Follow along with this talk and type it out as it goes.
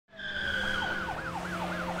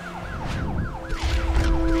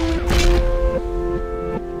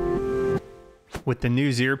With the new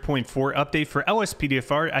 0.4 update for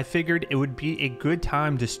LSPDFR, I figured it would be a good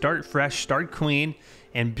time to start fresh, start clean,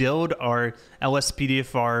 and build our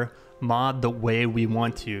LSPDFR mod the way we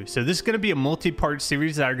want to. So this is going to be a multi-part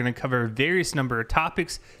series that are going to cover various number of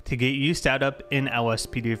topics to get you set up in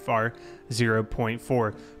LSPDFR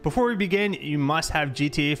 0.4. Before we begin, you must have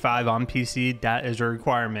GTA 5 on PC. That is a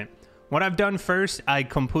requirement. What I've done first, I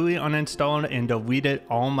completely uninstalled and deleted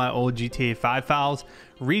all my old GTA 5 files,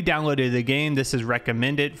 re-downloaded the game. This is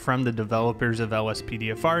recommended from the developers of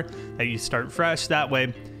LSPDFR that you start fresh. That way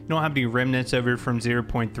you don't have any remnants over from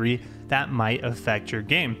 0.3 that might affect your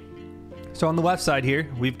game. So on the left side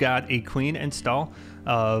here, we've got a clean install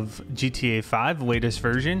of GTA 5 latest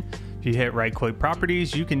version. If you hit right click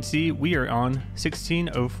properties, you can see we are on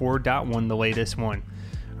 1604.1, the latest one.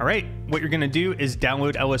 All right, what you're gonna do is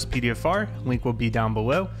download LSPDFR, link will be down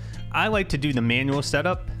below. I like to do the manual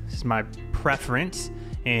setup, this is my preference.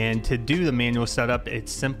 And to do the manual setup,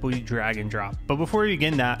 it's simply drag and drop. But before we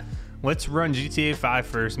begin that, let's run GTA 5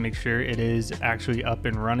 first, make sure it is actually up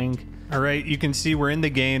and running. All right, you can see we're in the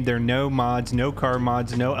game. There are no mods, no car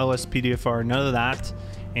mods, no LSPDFR, none of that.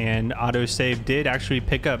 And autosave did actually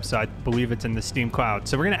pick up, so I believe it's in the Steam cloud.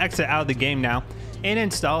 So we're gonna exit out of the game now and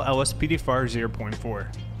install LSPDFR 0.4.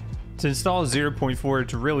 To install 0.4,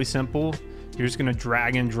 it's really simple. You're just gonna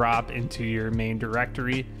drag and drop into your main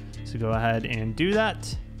directory. So go ahead and do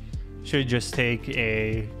that. Should just take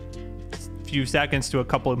a few seconds to a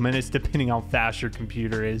couple of minutes, depending how fast your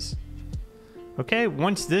computer is. Okay,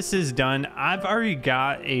 once this is done, I've already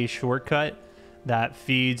got a shortcut that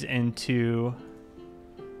feeds into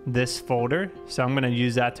this folder. So I'm gonna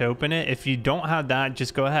use that to open it. If you don't have that,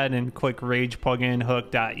 just go ahead and click rage plugin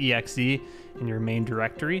hook.exe in your main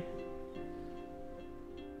directory.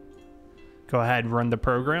 Go ahead and run the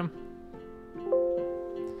program.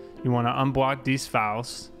 You wanna unblock these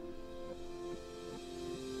files.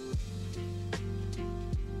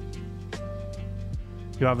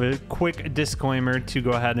 You have a quick disclaimer to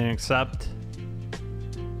go ahead and accept.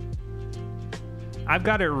 I've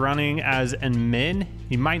got it running as admin.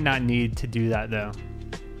 You might not need to do that though.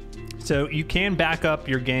 So you can back up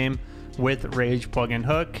your game with Rage Plugin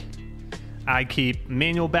Hook. I keep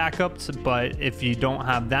manual backups, but if you don't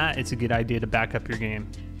have that, it's a good idea to back up your game.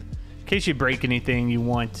 In case you break anything, you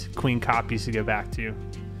want clean copies to go back to.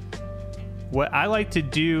 What I like to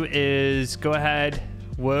do is go ahead,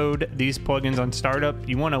 load these plugins on startup.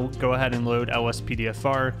 You want to go ahead and load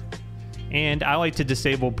LSPDFR, and I like to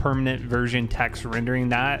disable permanent version text rendering.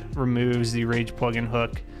 That removes the Rage Plugin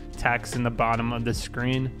Hook text in the bottom of the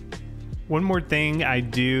screen. One more thing I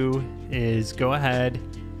do is go ahead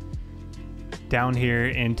down here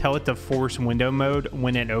and tell it to force window mode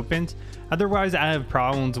when it opens. Otherwise, I have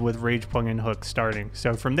problems with Rage Plugin Hook starting.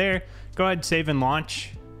 So from there, go ahead, save and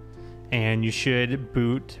launch, and you should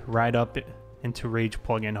boot right up into Rage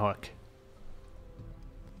Plugin Hook.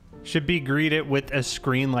 Should be greeted with a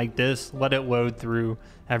screen like this. Let it load through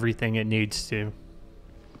everything it needs to.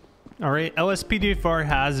 All right, LSPDFR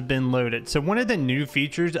has been loaded. So one of the new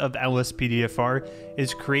features of LSPDFR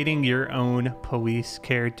is creating your own police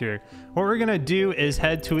character. What we're gonna do is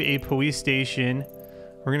head to a police station.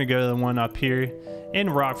 We're gonna go to the one up here in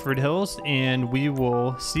Rockford Hills, and we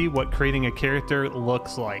will see what creating a character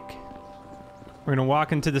looks like. We're gonna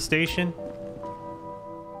walk into the station.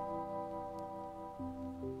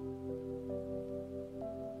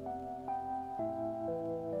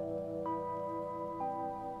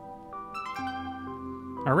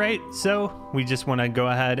 All right, so we just want to go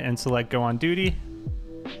ahead and select go on duty.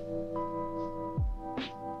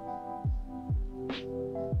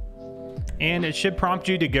 And it should prompt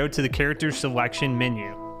you to go to the character selection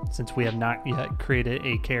menu, since we have not yet created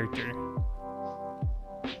a character.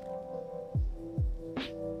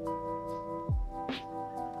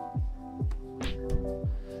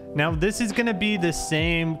 Now this is going to be the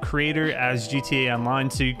same creator as GTA Online,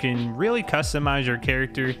 so you can really customize your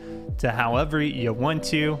character to however you want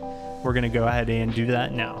to. We're going to go ahead and do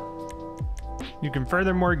that now. You can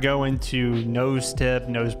furthermore go into nose tip,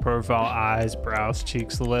 nose profile, eyes, brows,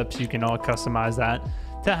 cheeks, lips. You can all customize that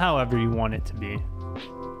to however you want it to be.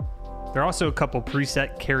 There are also a couple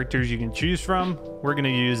preset characters you can choose from. We're going to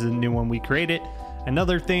use the new one we created.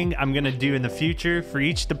 Another thing I'm going to do in the future, for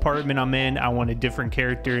each department I'm in, I want a different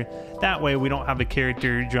character. That way we don't have a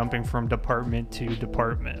character jumping from department to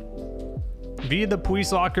department. Via the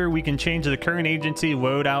police locker, we can change the current agency,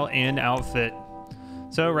 loadout, and outfit.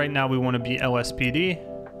 So right now we want to be LSPD.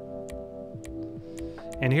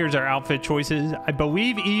 And here's our outfit choices. I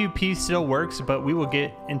believe EUP still works, but we will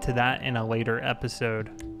get into that in a later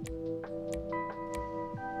episode.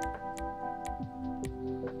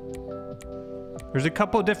 There's a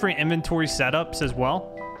couple different inventory setups as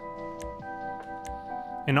well.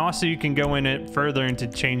 And also you can go in it further and to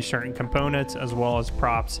change certain components as well as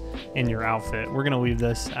props in your outfit. We're going to leave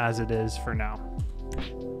this as it is for now.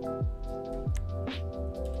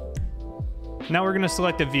 Now we're going to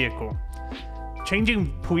select a vehicle.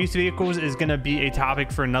 Changing police vehicles is going to be a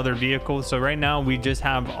topic for another vehicle. So right now we just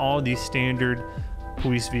have all these standard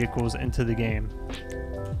police vehicles into the game.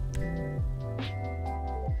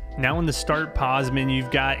 Now in the start pause menu,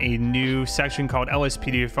 you've got a new section called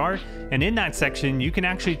LSPDFR, and in that section you can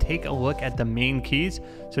actually take a look at the main keys.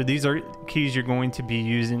 So these are keys you're going to be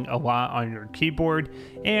using a lot on your keyboard,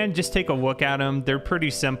 and just take a look at them. They're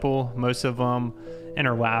pretty simple, most of them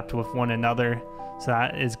interlapped with one another, so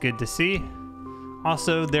that is good to see.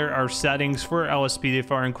 Also, there are settings for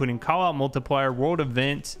LSPDFR, including callout multiplier, world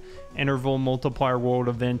events, interval multiplier, world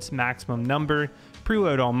events, maximum number,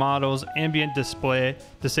 preload all models, ambient display,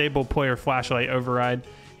 disable player flashlight override,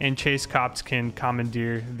 and chase cops can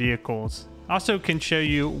commandeer vehicles. Also can show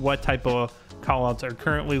you what type of callouts are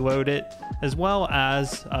currently loaded, as well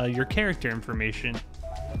as your character information.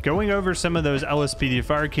 Going over some of those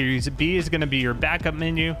LSPDFR keys, B is going to be your backup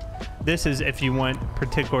menu. This is if you want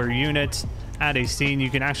particular units at a scene.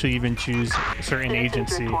 You can actually even choose certain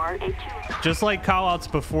agency. Just like callouts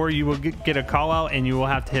before, you will get a callout and you will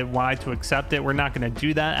have to hit Y to accept it. We're not going to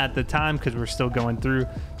do that at the time because we're still going through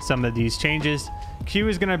some of these changes. Q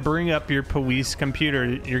is going to bring up your police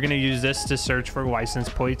computer. You're going to use this to search for license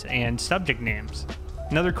plates and subject names.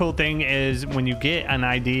 Another cool thing is when you get an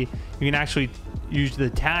ID, you can actually use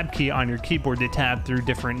the tab key on your keyboard to tab through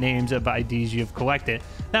different names of IDs you have collected.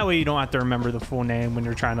 That way you don't have to remember the full name when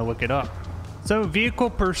you're trying to look it up. So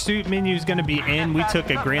vehicle pursuit menu is going to be in. We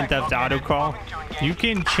took a Grand Theft Auto call. You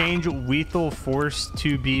can change lethal force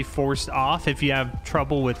to be forced off if you have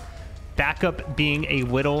trouble with backup being a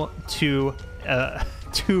little too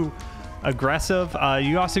aggressive.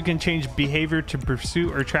 You also can change behavior to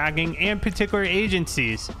pursuit or tracking and particular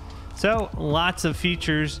agencies. So lots of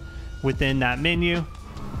features within that menu.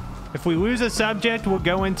 If we lose a subject, we'll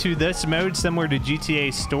go into this mode similar to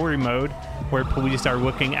GTA story mode, where police are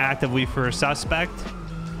looking actively for a suspect.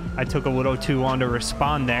 I took a little too long to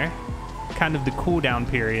respond there. Kind of the cooldown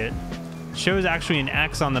period. Shows actually an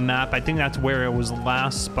X on the map. I think that's where it was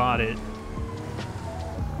last spotted.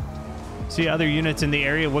 See other units in the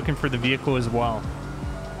area looking for the vehicle as well.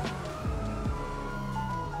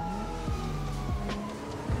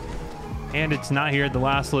 And it's not here at the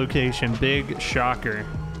last location. Big shocker.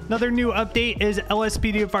 Another new update is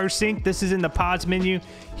LSPDFR Sync. This is in the pods menu.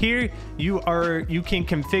 Here you can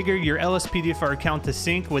configure your LSPDFR account to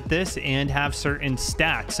sync with this and have certain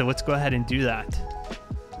stats. So let's go ahead and do that.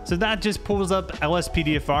 So that just pulls up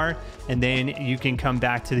LSPDFR, and then you can come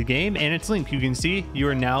back to the game and it's linked. You can see you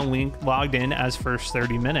are now logged in as first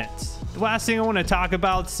 30 minutes. The last thing I want to talk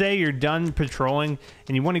about, say you're done patrolling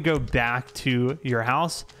and you want to go back to your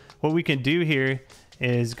house. What we can do here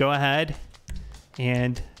is go ahead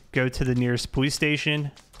and go to the nearest police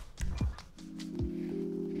station.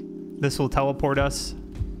 This will teleport us.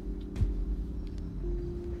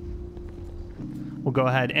 We'll go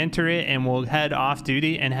ahead, enter it, and we'll head off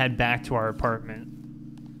duty and head back to our apartment.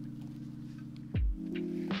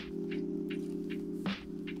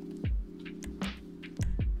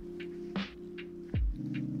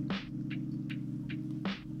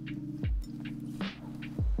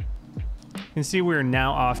 You can see we're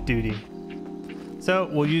now off duty. So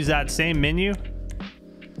we'll use that same menu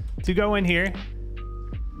to go in here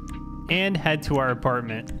and head to our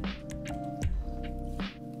apartment.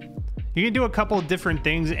 You can do a couple of different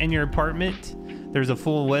things in your apartment. There's a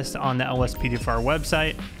full list on the LSPDFR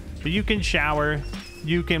website, but you can shower,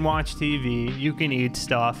 you can watch TV, you can eat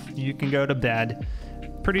stuff, you can go to bed.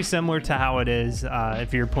 Pretty similar to how it is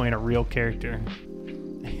if you're playing a real character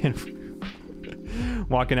and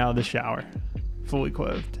walking out of the shower, fully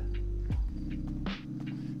clothed.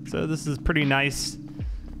 So this is pretty nice.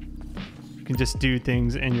 You can just do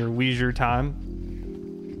things in your leisure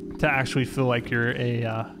time to actually feel like you're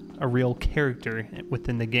a real character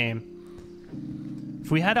within the game.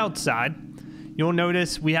 If we head outside, you'll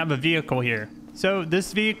notice we have a vehicle here. So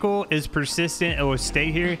this vehicle is persistent. It will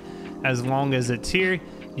stay here as long as it's here.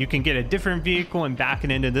 You can get a different vehicle and back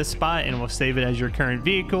it into this spot and we'll save it as your current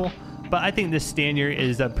vehicle. But I think this Stanier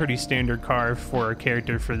is a pretty standard car for a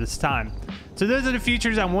character for this time. So those are the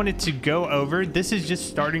features I wanted to go over. This is just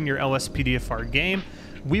starting your LSPDFR game.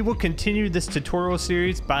 We will continue this tutorial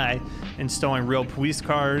series by installing real police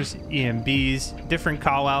cars, EMBs, different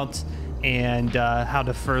callouts, and how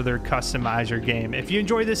to further customize your game. If you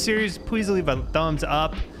enjoyed this series, please leave a thumbs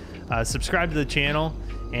up, subscribe to the channel,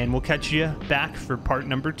 and we'll catch you back for part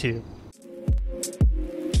number 2.